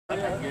We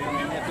want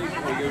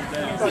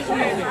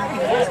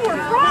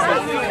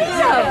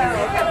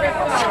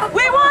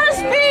a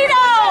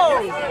Speedo!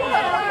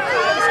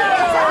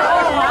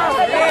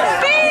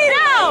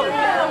 Speedo!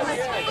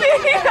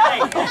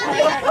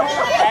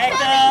 Back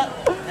up.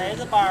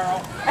 There's a barrel.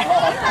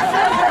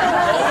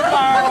 There's a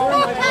barrel.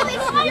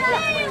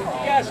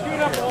 Yeah, scoot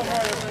up a little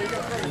more.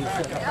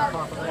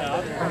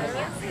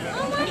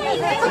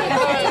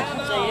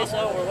 See, it's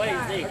over. Wait,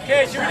 see.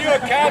 Okay, should we do a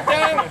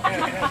countdown?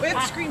 We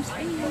have to scream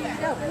Speedo.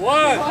 1,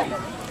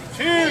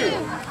 2,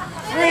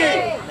 3,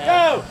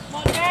 go!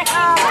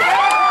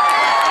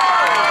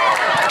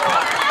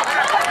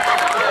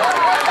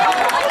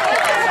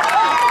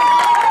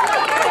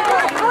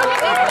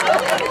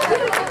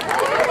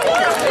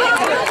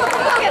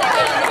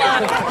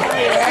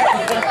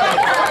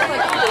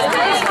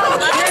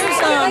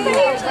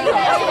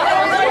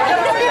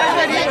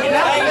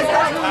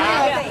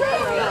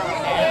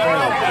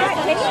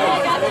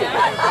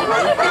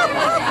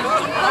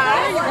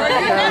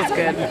 That was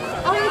good. It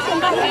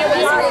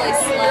was really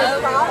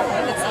slow.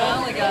 It's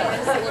only got a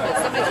little bit.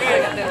 Somebody's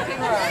got their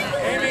finger on it.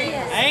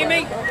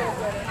 Amy?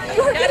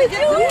 Gotta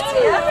get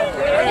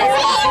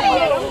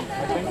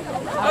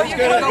Oh, you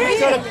gotta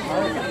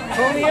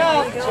pony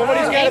up.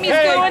 Somebody's gotta Amy's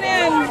pay. going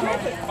in.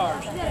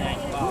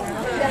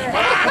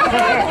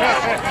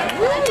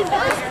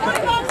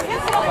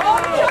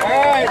 All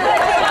right.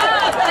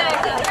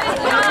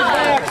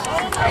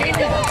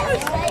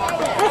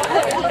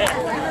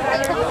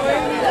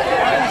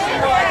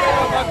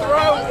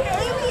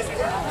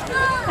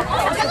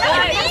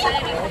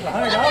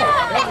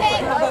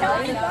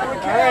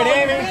 All right,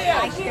 Amy.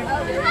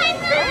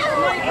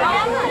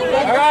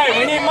 All right,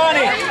 we need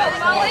money.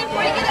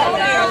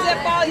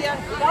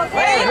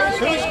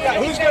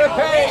 Who's gonna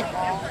pay?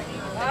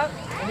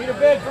 We need a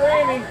bid for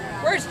Amy.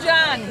 Where's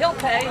John? He'll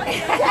pay.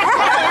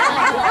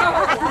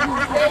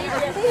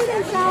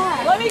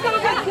 Let me go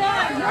get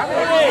John.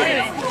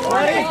 20? All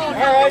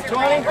right,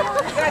 20. You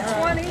got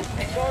 20?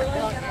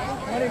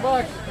 $20.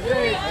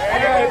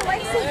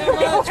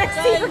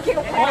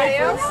 All right.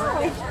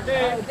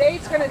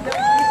 Dave's gonna do it.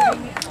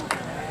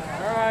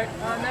 All right.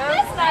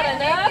 That's not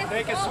enough.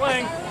 Take a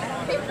swing.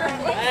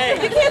 Hey,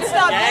 You can't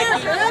stop there,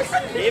 Jackie, Chris.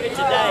 give it to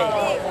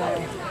Dave.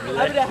 All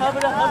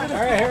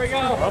right, here we go.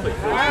 All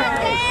right.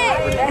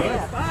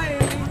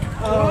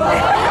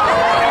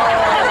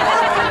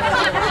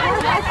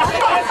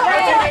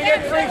 You get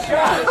 3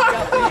 shots.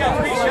 You got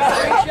 3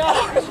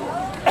 shots.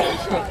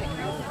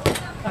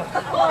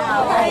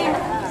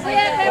 We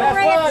have a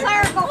red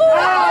circle.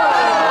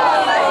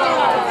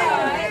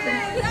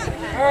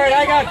 All right, I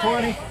got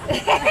 20.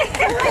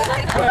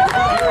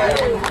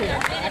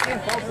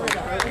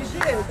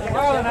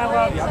 Darling, I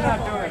love you. I'm not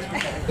doing it.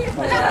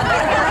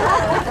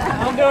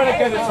 I'm doing it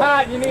because it's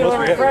hot and you need a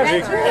little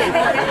refreshment.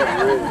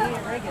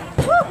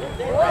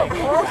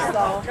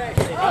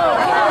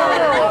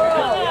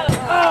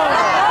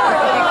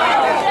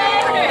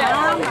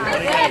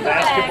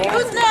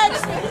 Who's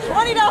next?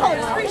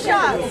 $20, 3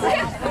 shots.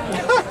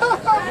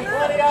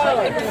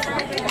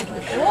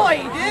 Boy,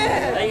 you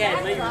did. They had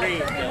me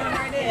read.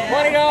 $20.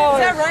 Is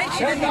that right?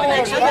 She didn't even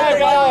mention that.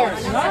 $5.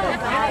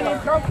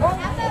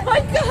 Oh my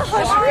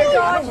gosh, really?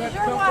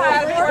 You're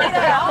wild.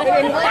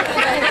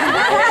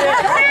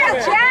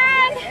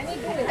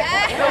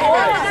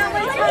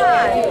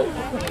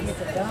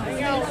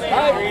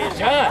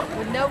 John.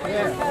 No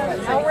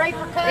rate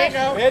for cut.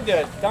 Bid to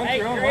dunk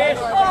your own water.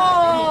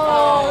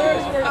 Oh,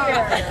 there's your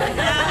cat.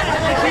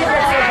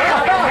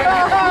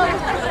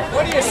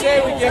 What do you say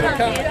we give it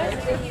coming?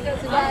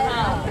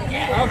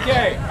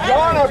 Okay.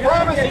 John, I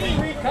promise you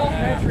 3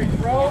 complimentary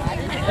throws.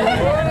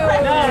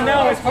 No,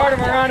 it's part of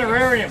our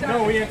honorarium.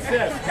 No, we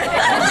insist.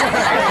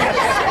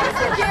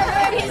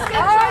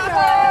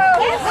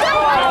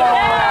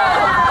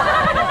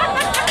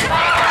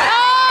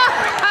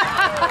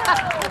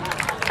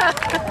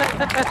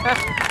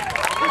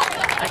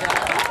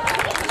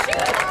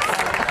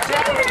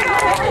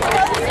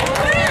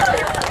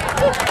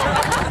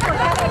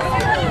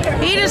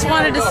 He just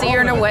wanted to see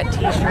her in a wet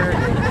t-shirt.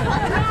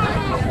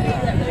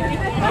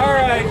 All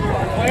right,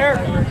 Claire.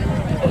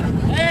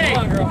 Hey.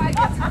 Come on, girl.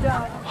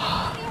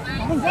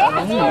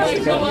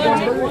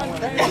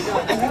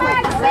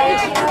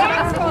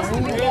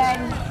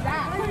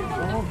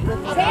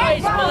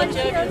 Nice bunch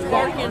of us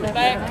working in the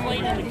back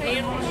cleaning the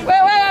kennels.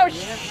 Wait,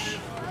 shh.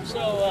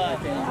 So,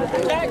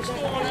 Zach's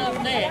going up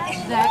next.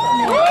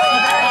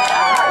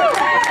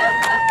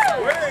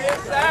 Where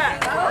is that?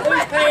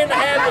 Who's paying to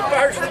have the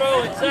first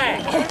throw at Zach?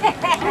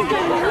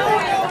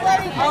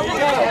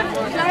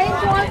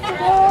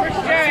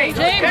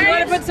 James, you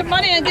want to put some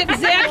money on getting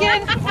Zach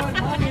in?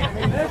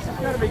 This is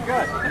going to be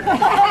good.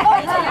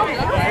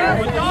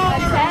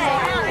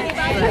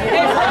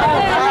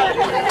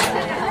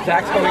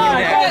 Zach's going in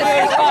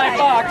next.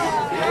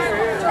 $5.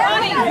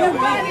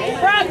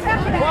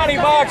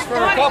 $20 for a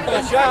couple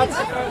of shots.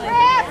 $20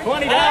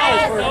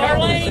 for a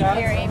couple of shots.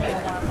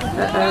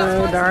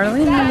 Uh-oh,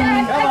 darling.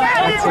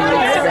 Let's see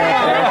what's back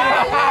there.